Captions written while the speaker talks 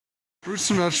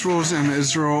Fruits and vegetables in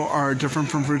Israel are different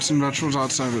from fruits and vegetables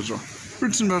outside of Israel.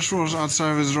 Fruits and vegetables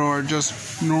outside of Israel are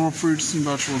just normal fruits and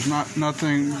vegetables,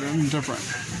 nothing different.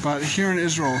 But here in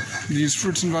Israel, these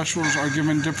fruits and vegetables are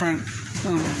given different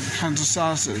kinds of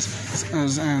statuses,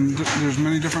 and there's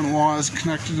many different laws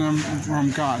connected to them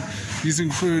from God. These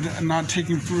include not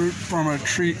taking fruit from a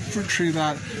fruit tree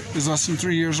that is less than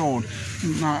 3 years old,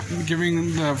 not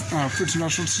giving the fruits and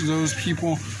vegetables to those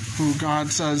people who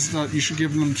God says that you should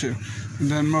give them to. And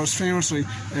then most famously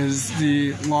is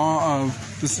the law of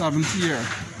the 7th year,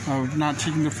 of not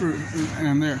taking the fruit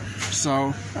in there.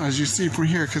 So as you see from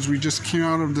here, because we just came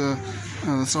out of the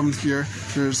 7th year,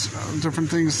 there's different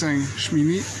things saying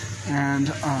Shmini and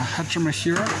Heter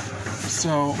Mechira.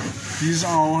 So these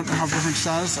all have different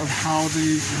status of how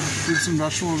the fruits and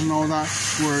vegetables and all that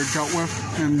were dealt with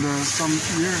in the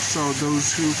 7th year. So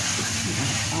those who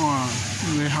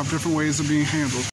they have different ways of being handled.